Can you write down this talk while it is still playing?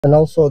And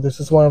also,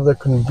 this is one of the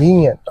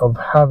convenient of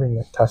having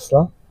a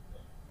Tesla,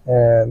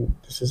 and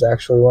this is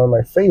actually one of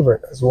my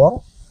favorite as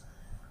well.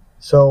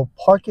 So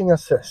parking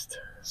assist.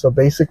 So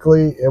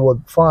basically it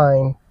would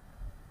find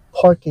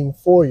parking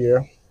for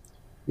you.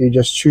 You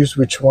just choose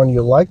which one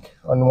you like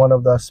on one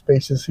of the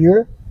spaces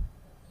here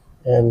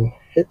and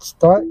hit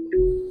start.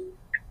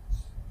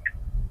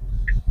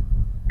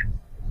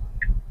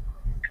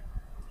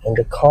 And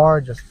the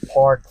car just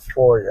parked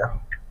for you.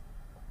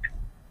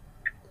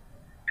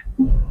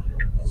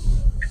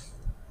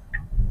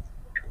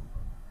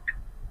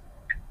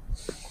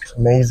 It's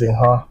amazing,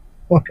 huh?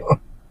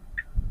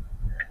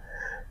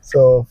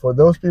 So for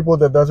those people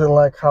that doesn't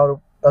like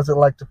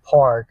to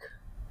park,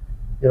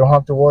 you don't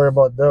have to worry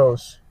about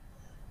those.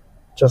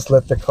 Just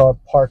let the car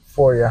park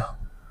for you.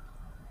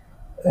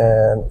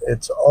 And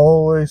it's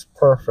always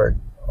perfect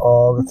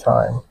all the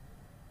time.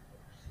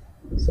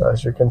 So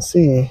as you can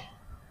see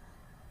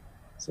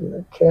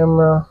the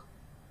camera.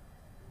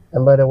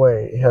 And by the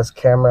way, it has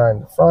camera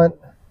in the front,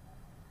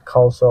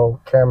 also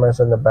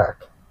cameras in the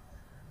back.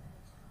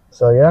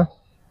 So yeah,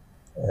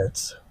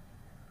 it's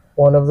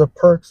one of the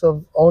perks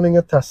of owning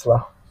a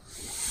Tesla.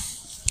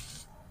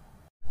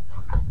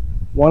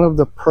 One of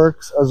the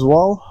perks as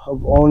well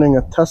of owning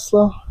a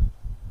Tesla,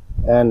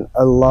 and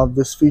I love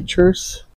these features,